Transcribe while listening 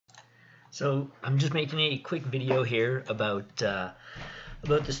So I'm just making a quick video here about the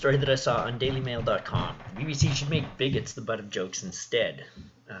story that I saw on DailyMail.com. BBC should make bigots the butt of jokes instead.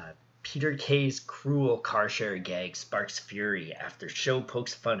 Peter Kay's cruel car share gag sparks fury after show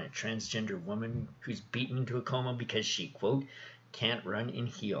pokes fun at transgender woman who's beaten into a coma because she, quote, can't run in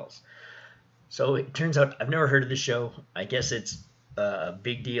heels. So it turns out I've never heard of the show. I guess it's a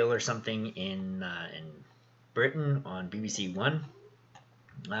big deal or something in Britain on BBC One.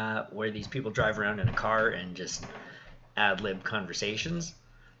 Where these people drive around in a car and just ad-lib conversations.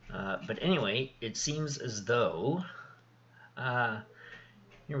 But anyway, it seems as though,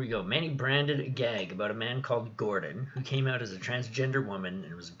 here we go, Manny branded a gag about a man called Gordon who came out as a transgender woman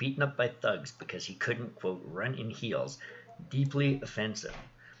and was beaten up by thugs because he couldn't, quote, run in heels. Deeply offensive.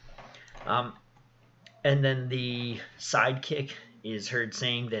 And then the sidekick is heard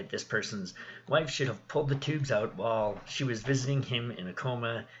saying that this person's wife should have pulled the tubes out while she was visiting him in a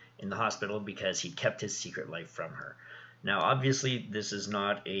coma in the hospital because he kept his secret life from her. Now, obviously, this is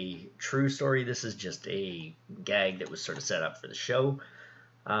not a true story. This is just a gag that was sort of set up for the show.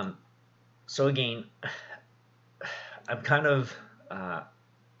 So again, I'm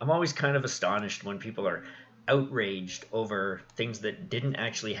always kind of astonished when people are outraged over things that didn't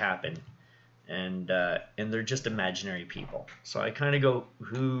actually happen. And they're just imaginary people. So I kind of go,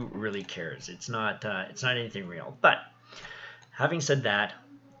 who really cares? It's not anything real. But having said that,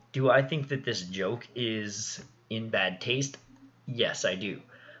 do I think that this joke is in bad taste? Yes, I do.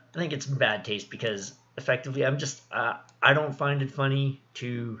 I think it's in bad taste because effectively I don't find it funny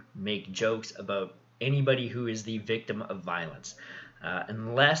to make jokes about anybody who is the victim of violence.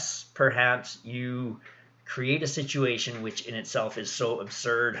 Unless perhaps you create a situation which in itself is so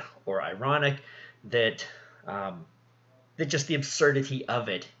absurd or ironic that that just the absurdity of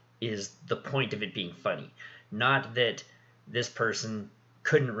it is the point of it being funny. Not that this person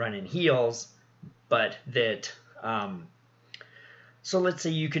couldn't run in heels, but that so let's say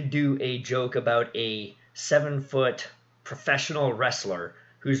you could do a joke about a 7-foot professional wrestler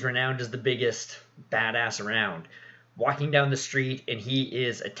who's renowned as the biggest badass around, walking down the street, and he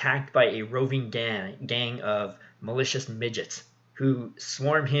is attacked by a roving gang of malicious midgets who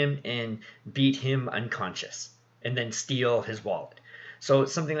swarm him and beat him unconscious and then steal his wallet. So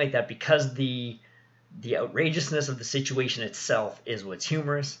something like that, because the outrageousness of the situation itself is what's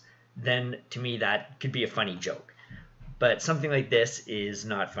humorous, then to me that could be a funny joke. But something like this is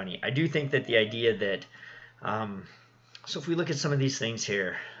not funny. I do think that the idea that so if we look at some of these things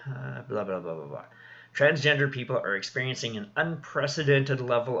here, blah, blah, blah, blah, blah. Transgender people are experiencing an unprecedented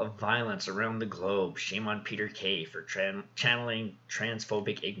level of violence around the globe. Shame on Peter Kay for channeling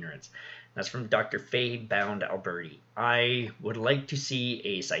transphobic ignorance. That's from Dr. Faye Bound Alberti. I would like to see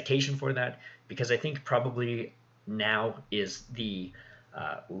a citation for that because I think probably now is the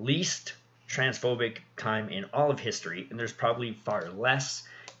least transphobic time in all of history, and there's probably far less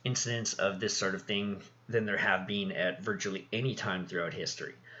incidents of this sort of thing than there have been at virtually any time throughout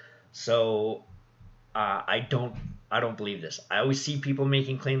history. So I don't believe this. I always see people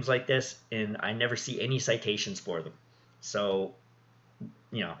making claims like this, and I never see any citations for them. So,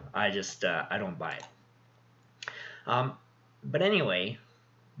 you know, I don't buy it. But anyway,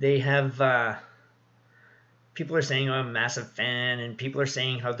 they have people are saying, oh, I'm a massive fan, and people are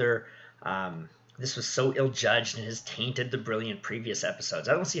saying how they're this was so ill-judged and has tainted the brilliant previous episodes.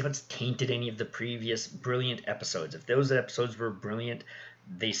 I don't see how it's tainted any of the previous brilliant episodes. If those episodes were brilliant,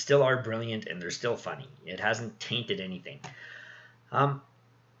 they still are brilliant and they're still funny. It hasn't tainted anything.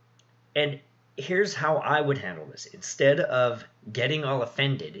 And here's how I would handle this. Instead of getting all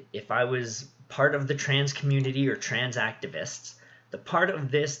offended, if I was part of the trans community or trans activists, the part of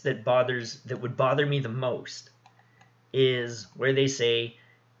this that would bother me the most is where they say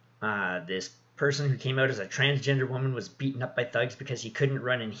this person who came out as a transgender woman was beaten up by thugs because he couldn't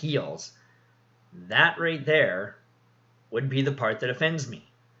run in heels. That right there would be the part that offends me.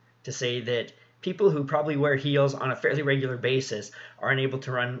 To say that people who probably wear heels on a fairly regular basis are unable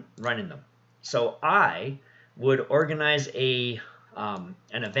to run in them. So I would organize an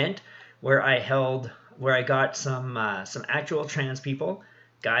event where I got some actual trans people,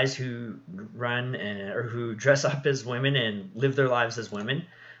 guys who run or who dress up as women and live their lives as women.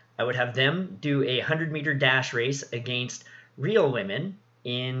 I would have them do a 100-meter dash race against real women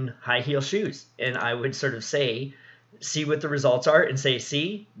in high heel shoes, and I would sort of see what the results are and say,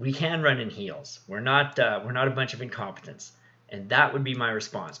 see, we can run in heels. We're not a bunch of incompetents. And that would be my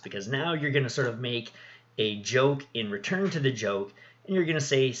response, because now you're going to sort of make a joke in return to the joke, and you're going to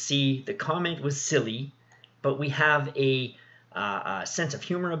say, see, the comment was silly, but we have a sense of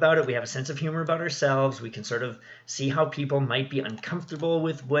humor about it. We have a sense of humor about ourselves. We can sort of see how people might be uncomfortable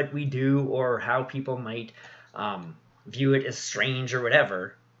with what we do, or how people might view it as strange or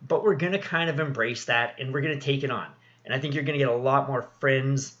whatever. But we're going to kind of embrace that, and we're going to take it on. And I think you're going to get a lot more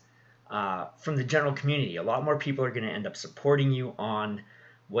friends from the general community. A lot more people are going to end up supporting you on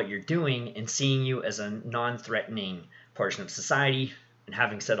what you're doing and seeing you as a non-threatening portion of society. And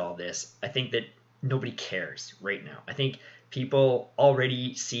having said all this, I think that nobody cares right now. I think people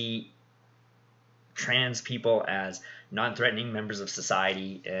already see trans people as non-threatening members of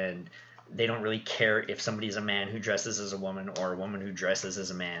society, and they don't really care if somebody is a man who dresses as a woman or a woman who dresses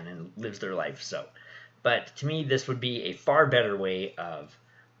as a man and lives their life. So, but to me, this would be a far better way of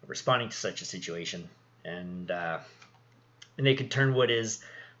responding to such a situation, and they could turn what is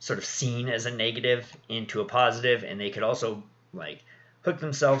sort of seen as a negative into a positive, and they could also like hook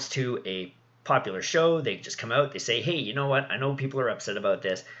themselves to a popular show. They just come out, they say, hey, you know what, I know people are upset about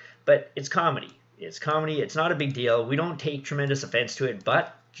this, but it's comedy. It's comedy. It's not a big deal. We don't take tremendous offense to it,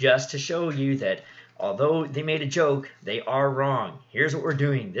 but just to show you that although they made a joke, they are wrong. Here's what we're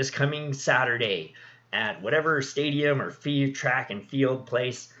doing this coming Saturday at whatever stadium or track and field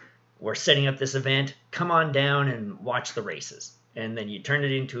place. We're setting up this event. Come on down and watch the races. And then you turn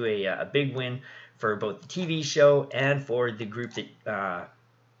it into a big win for both the TV show and for the group that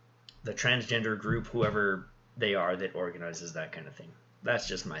the transgender group, whoever they are that organizes that kind of thing. That's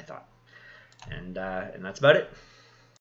just my thought. And that's about it.